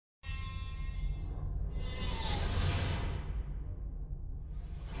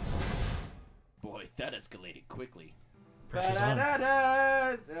That escalated quickly. Pressure's on.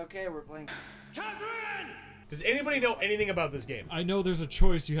 Okay, we're playing. Katherine! Does anybody know anything about this game? I know there's a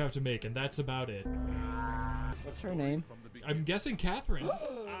choice you have to make, and that's about it. What's her name? I'm guessing Katherine.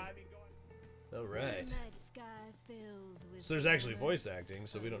 All right. So there's actually voice acting,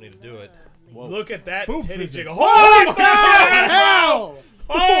 so we don't need to do it. Whoa. Look at that titty jiggle. Holy fucking hell!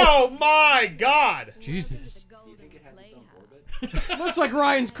 Oh my god! Jesus. Do you think it has its own orbit? Looks like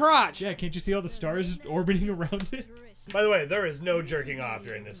Ryan's crotch. Yeah, can't you see all the stars orbiting around it? By the way, there is no jerking off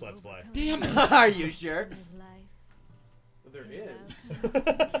during this Let's Play. Damn it. Are you sure? There is.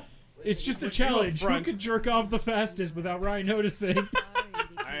 It's just a challenge. Who can jerk off the fastest without Ryan noticing?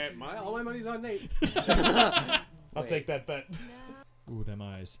 All my money's on Nate. I'll take that bet. Ooh, them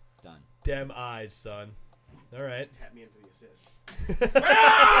eyes. Done. Dem eyes, son. All right. Tap me in for the assist.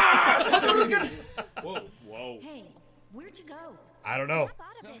 Whoa, whoa. Hey, where'd you go? I don't know. Snap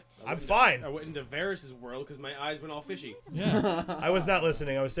out of it. I'm fine. I went into Varys' world because my eyes went all fishy. Yeah. I was not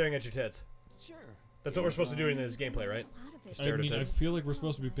listening. I was staring at your tits. Sure. That's what we're supposed to do in this gameplay, right? Just I stare at mean, I tits. feel like we're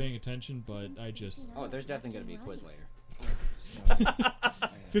supposed to be paying attention, but I just... Oh, there's definitely gonna be a quiz later.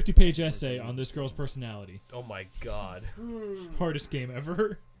 50-page essay on this girl's personality. Oh my god. Hardest game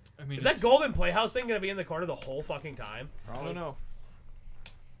ever. I mean, Is that Golden Playhouse thing gonna be in the corner the whole fucking time? I don't know.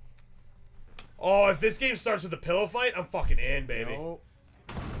 Oh, if this game starts with a pillow fight, I'm fucking in, baby. No.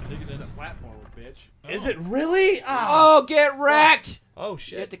 I think This is a platform, bitch. Is it really? Oh, get wrecked! Oh You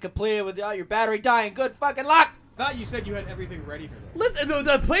shit. have to complete it without your battery dying. Good fucking luck! Thought you said you had everything ready for this. Listen,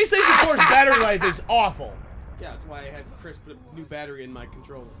 the PlayStation 4's battery life is awful. Yeah, that's why I had Chris put a new battery in my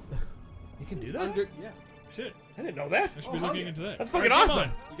controller. You can do that? Yeah. Shit, I didn't know that. I should be looking into that. That's fucking Alright, come awesome.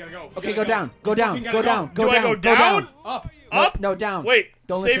 on. You gotta go. You Okay, gotta go down. Go down. fucking Go gotta down. Do Go I down. go Go down? down. Up. Up? No, down. Wait,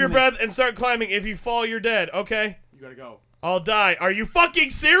 Don't save listen your to me. breath and start climbing. If you fall, you're dead. Okay. You gotta go. I'll die. Are you fucking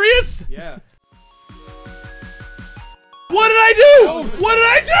serious? Yeah. What did I do? What did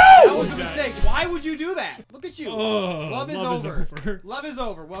I That do? was a mistake. Why would you do that? Look at you. Oh, love is over. Love is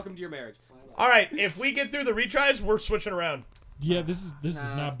over. Welcome to your marriage. All right, if we get through the retries, we're switching around. Yeah, this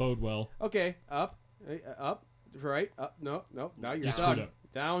does not bode well. Okay. Up. Up. Right. Up. No. No. Now you're You stuck. screwed up.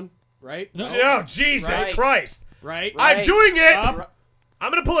 Down. Right. No. Oh, Jesus Right. Christ. Right. I'm doing it. Up.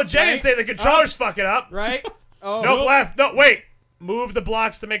 I'm going to pull a J and Right. say the controller's fucking up. Right. Oh. No, left. No, wait. Move the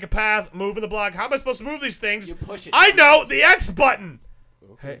blocks to make a path. Moving the block. How am I supposed to move these things? You push it. I know. The X button.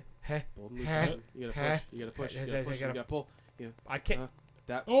 Okay. Hey. You gotta push. You gotta push. You gotta push. You gotta pull. Yeah. I can't.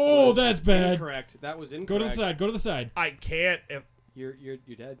 That. Oh, was that's bad. Incorrect. That was incorrect. Go to the side. Go to the side. I can't. You're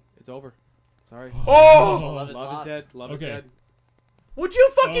dead. It's over. Sorry. Oh! Love is Love lost. is dead. Love is Okay. dead. Would you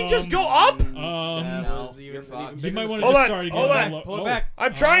fucking just go up? That No, was you're even fucked. You bigger might want mistake. to Hold just on, start again. hold on. Low- Pull it oh. back.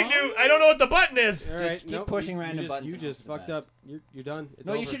 I'm trying to. I don't know what the button is. All Just right, keep nope, pushing you random just, buttons You until just it's the fucked best. up. You're done. It's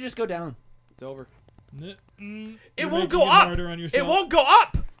No, over. you should just go down. It's over. It It won't go up. It won't go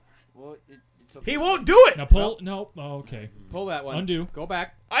up. Well, it's okay. He won't do it. Now pull. No. Oh, okay. Pull that one. Undo. Go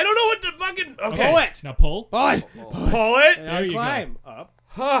back. I don't know what the fucking. Okay. Pull it. Now pull. Pull it. Pull it. And now There you go. climb. Up.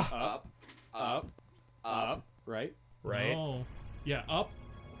 Huh. Up. Up. Up. Right. Right. Oh. Yeah. Up.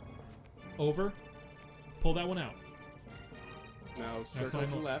 Over. Pull that one out. Now Now circle climb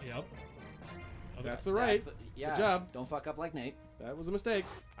to the up. left. Yep. Okay. That's the right. Yeah. Good job. Don't fuck up like Nate. That was a mistake.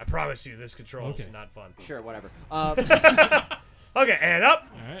 I promise you, this control is Okay. not fun. Sure, whatever. Okay, and up.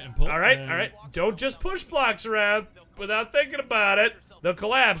 All right, and pull. All right, and- all right. Don't just push blocks around without thinking about it. They'll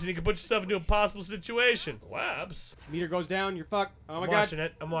collapse, and you can put yourself into a possible situation. Collapse. Meter goes down. You're fucked. Oh my I'm god. watching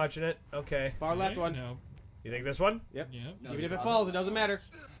it. I'm watching it. Okay. Far left Okay, one. No. You think this one? Yep. Yep. No. Even if it falls, it doesn't matter.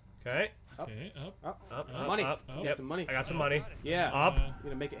 Okay. Okay. Up. Up. Up. Money. Up. Get Yep. some money. I got some money. Yeah. Up. You're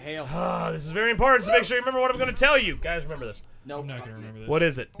gonna make it hail. Ah, this is very important, so make sure you remember what I'm going to tell you. Guys, remember this. Nope. I'm not gonna remember this. What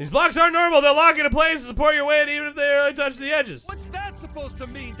is it? These blocks aren't normal. They'll lock into place to support your weight even if they really touch the edges. What's that supposed to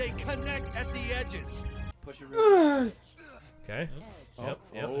mean? They connect at the edges. Push it really. Okay. Yep.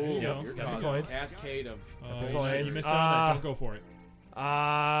 Yep. Oh, Yep. you're Got the causing coins. a cascade of. You coins. missed out on that. Don't go for it.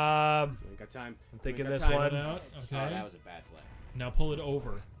 I'm We ain't got time. thinking We ain't this got one. Pull it out. Oh, Okay. that was a bad play. Now pull it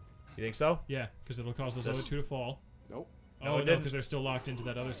over. You think so? Yeah, because it'll cause those This- other two to fall. Nope. No, Oh it no, didn't. because they're still locked into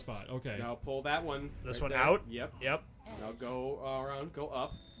that other spot. Okay. Now pull that one. This right one there. out? Yep. Yep. Now go around. Go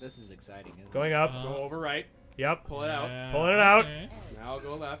up. This is exciting, isn't Going it? up. Go over right. Yep. Pull it out. Yeah, Pulling it out. okay. Now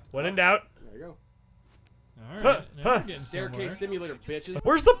go left. When in Up. doubt. There you go. All Huh, right. Now huh. we're getting Staircase somewhere. simulator, bitches.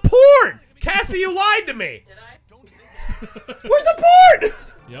 Where's the porn? Cassie, you lied to me. Where's the porn?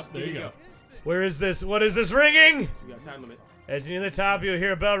 Yep. There you go. Where is this? What is this ringing? You got time limit. As you near the top, you'll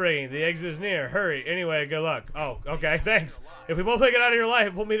hear a bell ringing. The exit is near. Hurry. Anyway, good luck. Oh, okay. Thanks. If we both make it out of your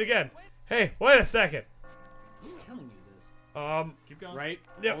life, we'll meet again. Hey, wait a second. Who's telling you this? Keep going. Right.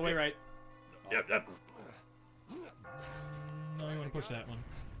 Yep. All the way right. Yep, yep. No, you want to push that one.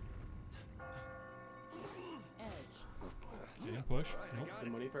 Okay, push. Nope.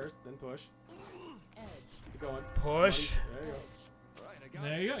 Then money first, then push. Keep going. Push. Money. There you go.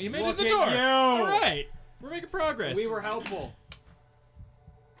 There you go. You made it Look to the at door. you. All right. We're making progress. We were helpful.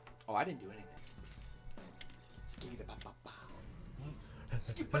 Oh, I didn't do anything.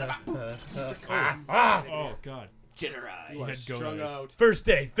 Oh, God. Jitterized. You are had strung gonos. out. First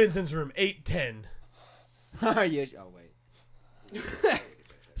day, Vincent's room, 810. Yes. Oh, wait.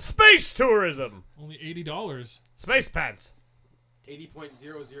 Space tourism. Only $80. Space pants.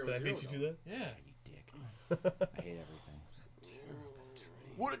 80.000. Did I beat you to that? Yeah. You dick. I hate everything.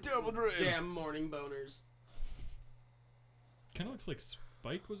 What a terrible dream. Damn morning boners. Kind of looks like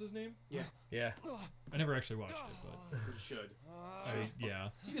Spike was his name. Yeah, Yeah. I never actually watched it, but you should. yeah.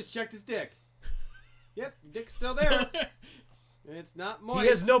 He just checked his dick. Yep, dick's still there. And it's not moist. He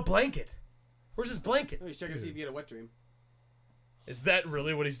has no blanket. Where's his blanket? No, he's checking to see if he had a wet dream. Is that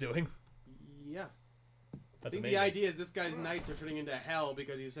really what he's doing? Yeah. I That's think amazing. the idea is this guy's nights are turning into hell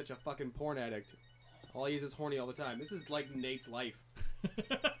because he's such a fucking porn addict. All he is horny all the time. This is like Nate's life.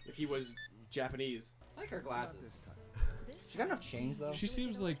 If he was Japanese. I like her glasses. She got enough change, though. She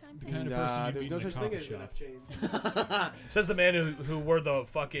seems like the kind of person you'd there's meet no in a such thing coffee as shop. enough change. Says the man who wore the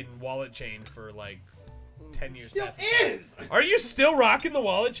fucking wallet chain for like 10 years. Still past. is! Are you still rocking the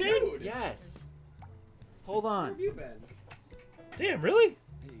wallet chain? Dude, Yes. Hold where on. have you been? Damn, really?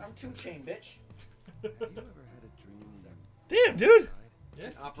 I'm two chain, bitch. Damn, dude.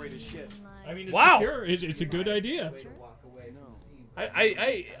 Operate his shit. I mean, it's Wow. secure. It's a good idea. Way to walk away from the scene.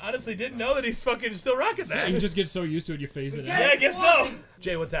 I honestly didn't know that he's fucking still rocking that. You just get so used to it, you phase it Yeah, out. I guess so.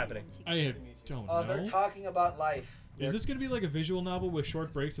 Jay, what's happening? I don't They're know. talking about life. Is this going to be like a visual novel with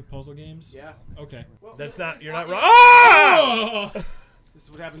short breaks of puzzle games? Yeah. Okay. Well, That's not. You're not wrong. Ah! Oh! This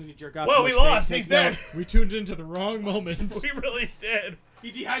is what happens when you jerk off. Whoa, to we a steak. lost. He's dead. We tuned into the wrong moment. We really did.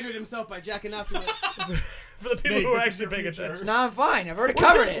 He dehydrated himself by jacking off to it. For the people Nate, who are this is actually your paying future. attention. No, I'm fine. I've already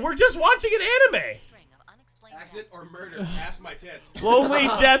covered it. We're just watching an anime. Accident or murder? Ask my tits. Lonely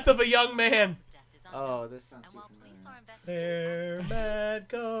death of a young man. Oh, this sounds too familiar. There Matt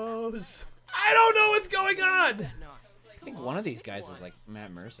goes. I don't know what's going on. I think one of these guys is like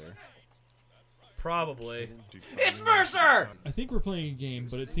Matt Mercer. Probably. It's Mercer! I think we're playing a game,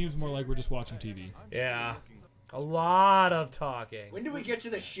 but it seems more like we're just watching TV. Yeah. A lot of talking. When do we get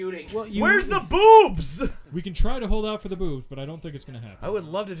to the shooting? Well, Where's the boobs? We can try to hold out for the boobs, but I don't think it's going to happen. I would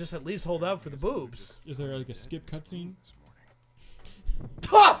love to just at least hold out for the boobs. Is there like a skip cutscene?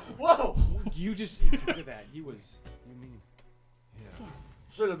 Ha! Whoa! You just look at that. He was.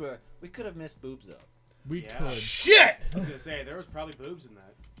 Silver. We could have missed boobs though. We Yeah. could. Shit! I was gonna say there was probably boobs in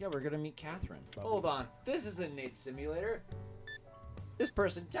that. Yeah, we're gonna meet Catherine. Hold on. This isn't Nate's simulator. This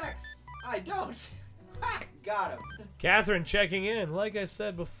person texts. I don't. Ha! Got him. Catherine checking in. Like I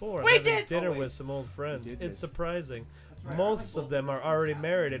said before, We having did- dinner oh, wait. with some old friends. did It's this. surprising. right. Most of them are already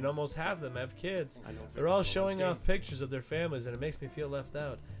married, and almost half of them have kids. I know They're all showing off pictures of their families, and it makes me feel left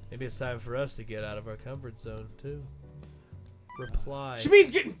out. Maybe it's time for us to get out of our comfort zone too. Reply. She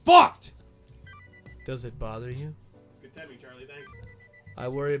means getting fucked. Does it bother you? It's good timing, Charlie. Thanks. I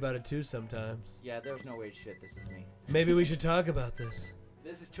worry about it too sometimes. Yeah, there's no way shit. This is me. Maybe we should talk about this.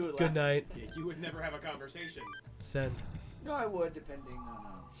 This is too late. Good night. Yeah, you would never have a conversation. Send. No, I would, depending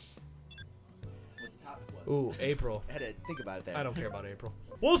on what the topic was. Ooh, April. I had to think about it there. I don't care about April.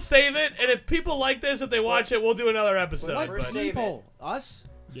 We'll save it, and if people like this, if they watch it, we'll do another episode. What? But Save People, us.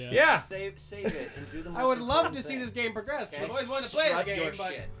 Yeah. yeah. Save it and do the most I would love important to see thing. this game progress. 'Cause Okay? I've always wanted to play Strut the your game, but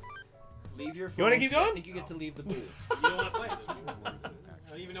shit. Leave your phone. You wanna keep going? I think you get to leave the booth. you don't want to play it. I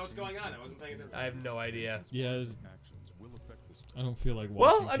don't even know what's going on. I wasn't paying attention. I have no idea. Yeah. I don't feel like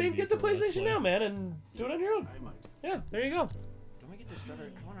Well, watching I mean, TV get the for a Let's PlayStation Play. now, man, and do it on your own. I might. Yeah, there you go. Don't we get to strut our...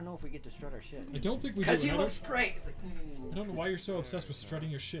 I want to know if we get to strut our shit. I don't think we do. Because he and I looks great. It's like, I don't know why you're so obsessed with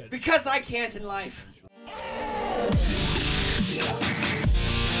strutting your shit. because I can't in life.